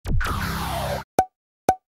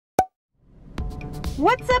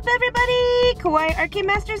What's up, everybody? Kawaii Arcade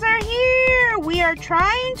Masters are here. We are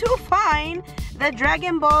trying to find the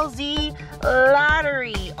Dragon Ball Z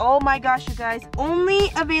lottery. Oh my gosh, you guys.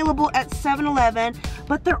 Only available at 7-Eleven,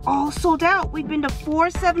 but they're all sold out. We've been to 4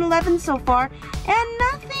 7-Elevens so far and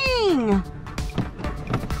nothing.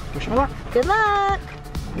 Wish me luck. Good luck.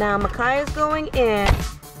 Now Makai is going in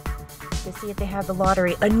to see if they have the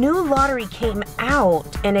lottery. A new lottery came out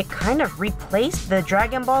and it kind of replaced the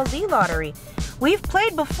Dragon Ball Z lottery. We've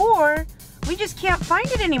played before, we just can't find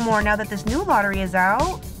it anymore now that this new lottery is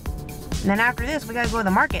out. And then after this, we gotta go to the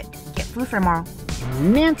market, get food for tomorrow.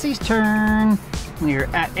 Nancy's turn. We're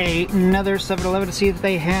at another 7-Eleven to see if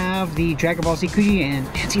they have the Dragon Ball Z cookie, and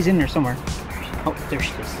Nancy's in there somewhere. Oh, there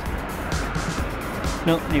she is.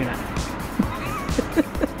 No, maybe not.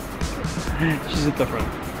 She's at the front.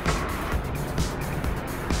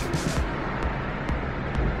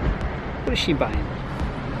 What is she buying?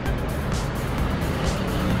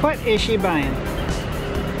 What is she buying?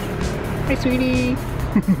 Hi, sweetie.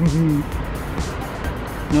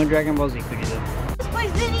 No Dragon Ball Z cookies though. This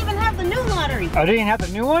place didn't even have the new lottery. Oh, they didn't have the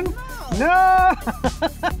new one? No.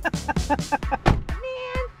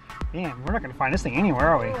 Man, we're not gonna find this thing anywhere,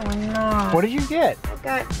 are we? Oh no. What did you get? I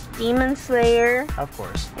got Demon Slayer. Of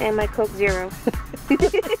course. And my Coke Zero.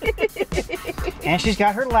 And she's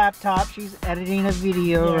got her laptop. She's editing a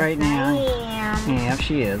video right now. Yeah,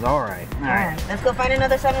 she is. All right. All right. Let's go find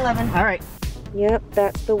another 7-Eleven. All right. Yep,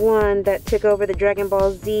 that's the one that took over the Dragon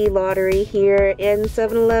Ball Z lottery here in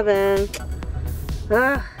 7-Eleven.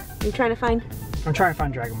 I'm trying to find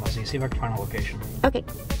Dragon Ball Z. See if I can find a location. Okay.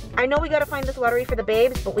 I know we gotta find this lottery for the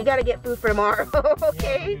babes, but we gotta get food for tomorrow.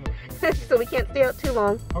 Okay? Yeah, so we can't stay out too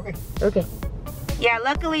long. Okay. Okay. Yeah,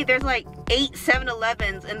 luckily there's like 8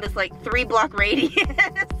 7-Elevens in this like 3-block radius.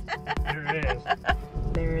 There it is.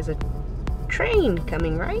 There's a train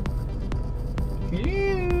coming, right?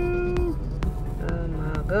 Yeah. Oh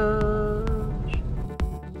my gosh.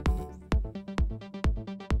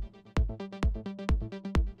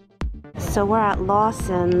 So we're at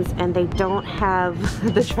Lawson's and they don't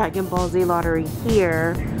have the Dragon Ball Z lottery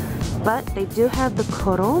here, but they do have the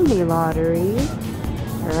Kuromi lottery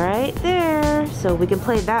right there. So we can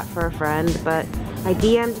play that for a friend, but I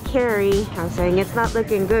DM'd Carrie. I'm saying it's not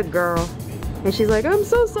looking good, girl. And she's like, I'm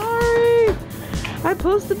so sorry. I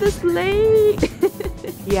posted this late.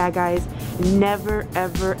 Yeah, guys, never,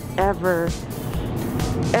 ever, ever,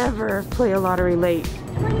 ever play a lottery late.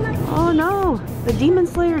 Oh no, the Demon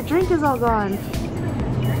Slayer drink is all gone.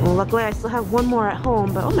 Well, luckily I still have one more at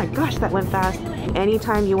home, but oh my gosh, that went fast.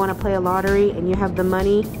 Anytime you want to play a lottery and you have the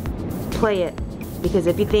money, play it. Because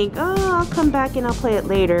if you think, oh, I'll come back and I'll play it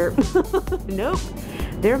later. Nope,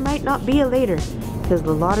 there might not be a later because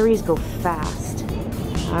the lotteries go fast.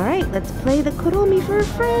 All right, let's play the Kuromi for a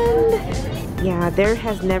friend. Yeah, there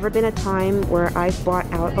has never been a time where I've bought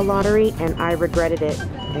out a lottery and I regretted it.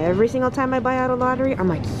 Every single time I buy out a lottery, I'm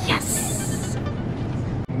like, yes!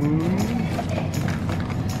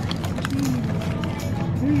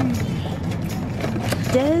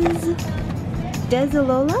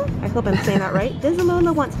 Desilola? I hope I'm saying that right.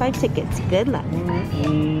 Desilola wants 5 tickets. Good luck. Which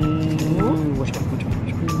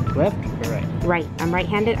one? Left or right? Right. I'm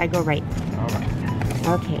right-handed. I go right. All right.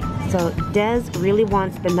 Okay. So Des really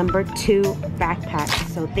wants the number 2 backpack.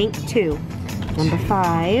 So think 2. Number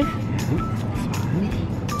 5.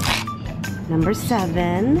 Number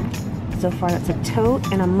 7. So far that's a tote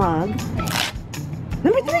and a mug.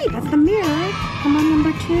 Number 3. That's the mirror. Come on,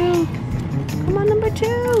 number 2. Come on, number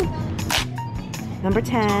 2. Number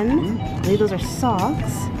 10. I believe those are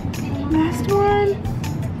socks. Last one.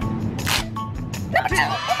 Number 2.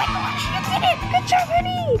 Oh my gosh, you did it. Good job,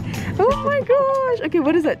 honey. Oh my gosh. Okay,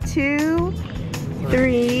 what is that? 2,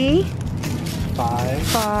 3, 5,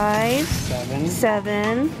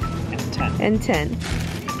 7, and 10.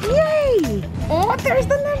 Yay! Oh, there's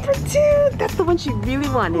the number 2. That's the one she really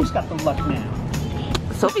wanted. Who's got the luck now?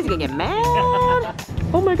 Sophie's gonna get mad.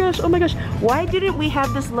 Oh my gosh, oh my gosh. Why didn't we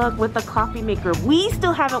have this luck with the coffee maker? We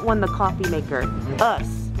still haven't won the coffee maker. Us.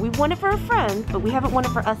 We won it for a friend, but we haven't won it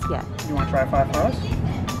for us yet. You want to try 5 for us?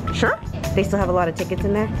 Sure. They still have a lot of tickets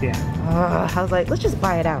in there? Yeah. I was like, let's just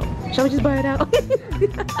buy it out. Shall we just buy it out?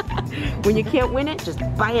 When you can't win it, just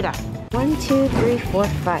buy it out. 1, 2, 3, 4,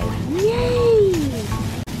 5. Yay!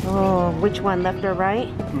 Oh, which one, left or right?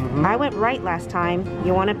 I went right last time.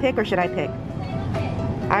 You want to pick or should I pick?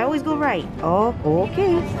 I always go right. Oh,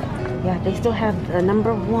 okay. Yeah, they still have the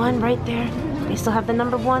number 1 right there. They still have the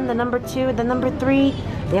number 1, the number 2, the number 3.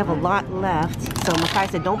 They have a lot left. So Makai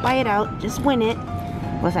said, don't buy it out, just win it.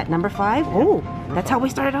 What's that, number 5? Oh, that's how we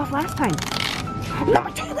started off last time.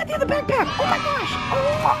 Number 2, let me have the backpack. Oh my gosh.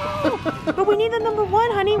 Oh. But we need the number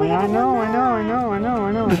 1, honey. We I haven't know. won that. We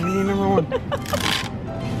need number 1.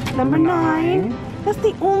 Number 9. That's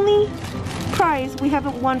the only prize we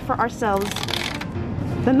haven't won for ourselves.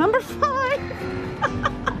 The number 5.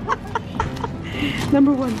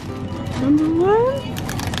 Number 1. Number 1.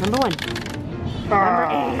 Number 1. Number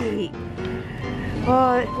 8.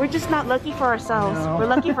 Oh, we're just not lucky for ourselves. No. We're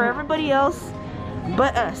lucky for everybody else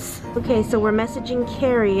but us. Okay, so we're messaging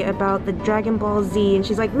Carrie about the Dragon Ball Z, and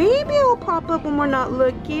she's like, maybe it'll pop up when we're not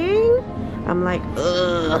looking. I'm like,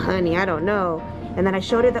 ugh, honey, I don't know. And then I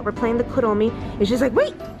showed her that we're playing the Kuromi, and she's like,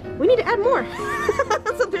 wait, we need to add more.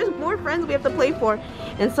 So there's more friends we have to play for,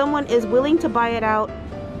 and someone is willing to buy it out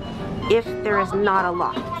if there is not a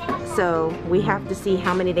lot. So we have to see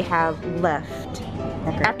how many they have left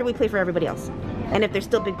after we play for everybody else. And if there's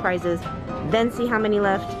still big prizes, then see how many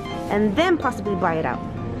left, and then possibly buy it out.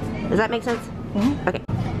 Does that make sense? Mm-hmm. Okay.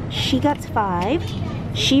 She gets 5.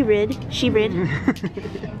 She rid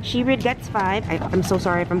gets 5. I'm so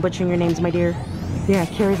sorry if I'm butchering your names, my dear. Yeah,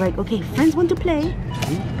 Carrie's like, okay, friends want to play.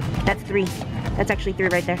 That's 3. That's actually 3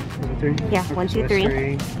 right there. 3? Yeah, okay, 1, 2, 3.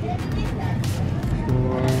 3, 4.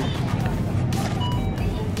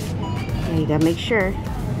 Okay, you gotta make sure.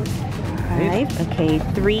 5. Okay,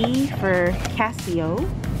 3 for Casio.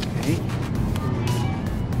 Okay.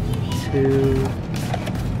 2.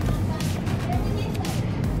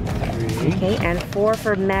 3. Okay, and 4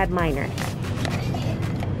 for Mad Minor. 1,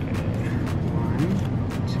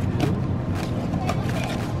 2,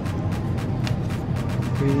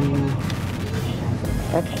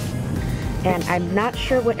 3. Okay. And I'm not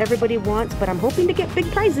sure what everybody wants, but I'm hoping to get big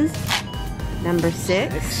prizes. Number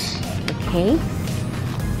 6. Okay.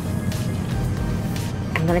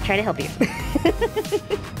 I'm gonna try to help you.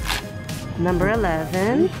 Number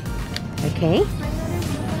 11. Okay.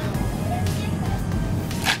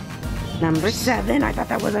 Number 7. I thought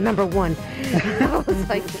that was a number 1. I was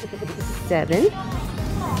like 7.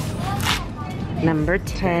 Number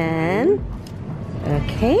 10.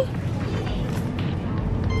 Okay.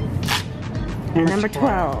 And number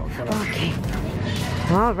 12. Okay.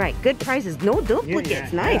 All right. Good prizes. No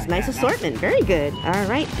duplicates. Nice assortment. Very good. All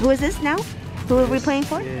right. Who is this now? Who are we playing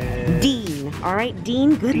for? Dean. All right,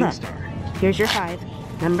 Dean. Good luck. Here's your 5.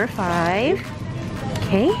 Number 5.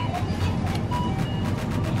 Okay.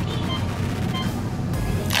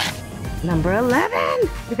 Number 11.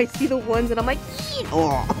 I see the ones and I'm like,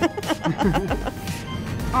 oh.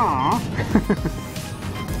 Aww.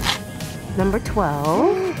 Number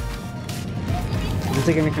 12. When's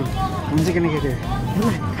it gonna come? When's it gonna get here?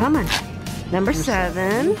 Come on. Number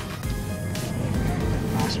 7.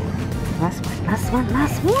 Last one.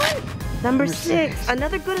 Number 6.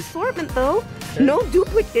 Another good assortment though. Okay. No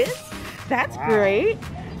duplicates. That's great.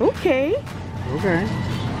 Okay.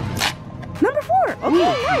 Number 4. Okay,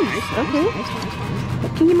 nice. Okay.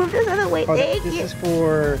 Can you move this other way? Oh, this is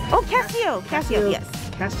for... Oh, Casio, yes.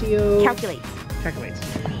 Casio... Calculates.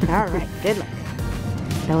 All right, good luck.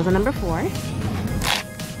 That was a number 4.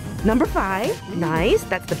 Number 5. Nice.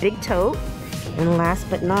 That's the big tote. And last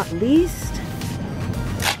but not least...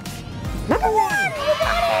 Number 1! You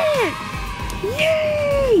got it!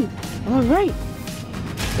 Yay! All right.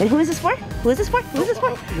 And who is this for? This is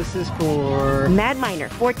for... Mad Minor.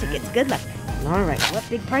 4 tickets. Good luck. All right. What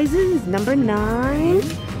big prizes? Number 9.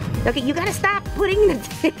 Okay, you gotta stop putting the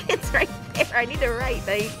tickets right there. I need to write.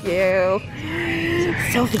 Thank you.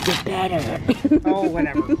 Sophie did better. Oh,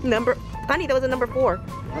 whatever. Honey, that was a number 4.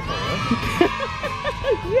 Okay.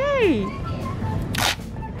 Yay!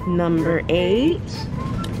 Number 8.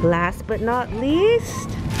 Last but not least,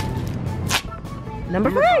 number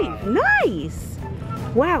 5. Nice.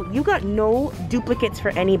 Wow, you got no duplicates for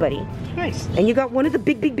anybody. Nice. And you got one of the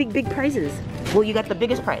big prizes. Well, you got the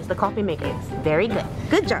biggest prize, the coffee maker. Very good.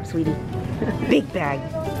 Good job, sweetie. Big bag.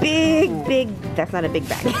 Big. That's not a big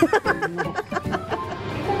bag.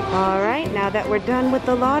 All right, now that we're done with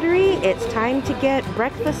the lottery, it's time to get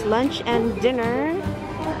breakfast, lunch, and dinner.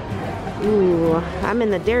 Ooh, I'm in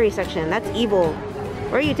the dairy section. That's evil.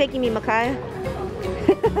 Where are you taking me, Micaiah?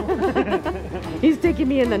 He's taking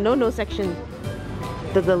me in the no-no section.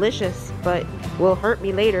 The delicious, but will hurt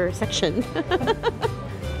me later section. Oh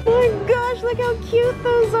my gosh, look how cute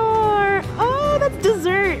those are. Oh, that's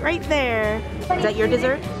dessert right there. Is that your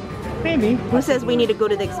dessert? Maybe. Who says we need to go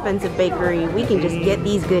to the expensive bakery? We can just get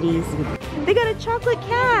these goodies. They got a chocolate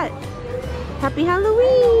cat. Happy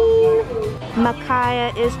Halloween.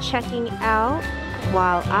 Micaiah is checking out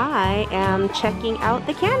while I am checking out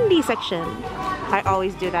the candy section. I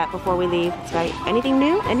always do that before we leave. It's like, anything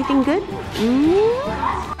new? Anything good?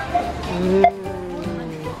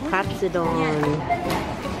 Katsudon.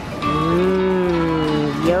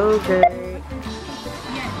 Yogurt.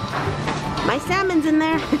 My salmon's in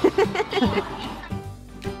there.